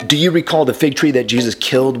Do you recall the fig tree that Jesus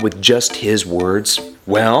killed with just his words?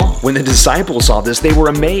 Well, when the disciples saw this, they were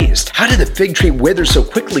amazed. How did the fig tree wither so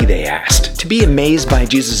quickly, they asked. To be amazed by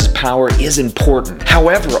Jesus' power is important.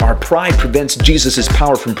 However, our pride prevents Jesus'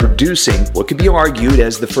 power from producing what could be argued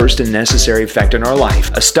as the first and necessary effect in our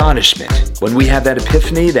life, astonishment. When we have that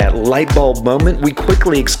epiphany, that light bulb moment, we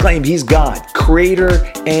quickly exclaim, He's God,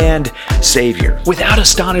 Creator and Savior. Without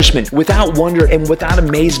astonishment, without wonder, and without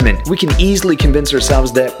amazement, we can easily convince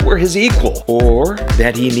ourselves that we're His equal, or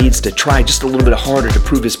that He needs to try just a little bit harder to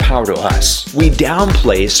prove His power to us. We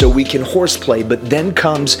downplay so we can horseplay, but then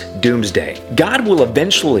comes doomsday. God will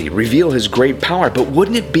eventually reveal His great power, but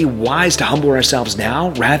wouldn't it be wise to humble ourselves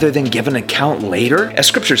now rather than give an account later? As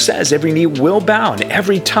Scripture says, every knee will bow and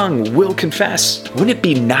every tongue will confess. Wouldn't it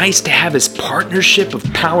be nice to have His partnership of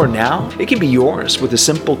power now? It can be yours with a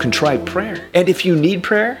simple contrite prayer. And if you need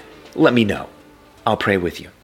prayer, let me know. I'll pray with you.